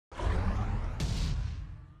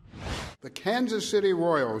The Kansas City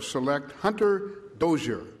Royals select Hunter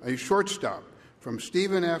Dozier, a shortstop from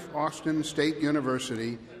Stephen F. Austin State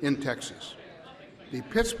University in Texas. The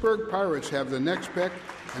Pittsburgh Pirates have the next pick,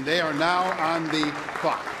 and they are now on the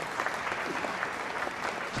clock.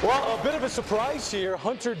 Well, a bit of a surprise here.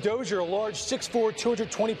 Hunter Dozier, a large 6'4",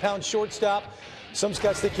 220-pound shortstop. Some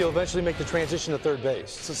scouts think he'll eventually make the transition to third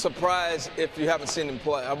base. It's a surprise if you haven't seen him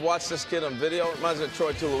play. I've watched this kid on video. It reminds me of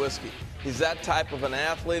Troy Tulowitzki. He's that type of an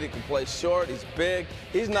athlete. He can play short. He's big.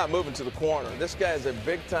 He's not moving to the corner. This guy is a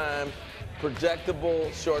big-time,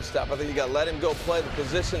 projectable shortstop. I think you got to let him go play the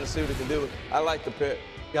position and see what he can do. I like the pick.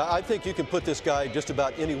 Yeah, I think you can put this guy just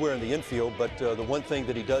about anywhere in the infield, but the one thing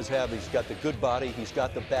that he does have, he's got the good body, he's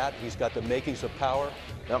got the bat, he's got the makings of power.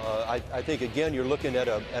 Yep. I think, again, you're looking at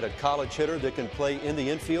a college hitter that can play in the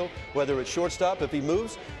infield, whether it's shortstop. If he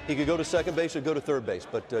moves, he could go to second base or go to third base,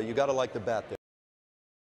 but you got to like the bat there.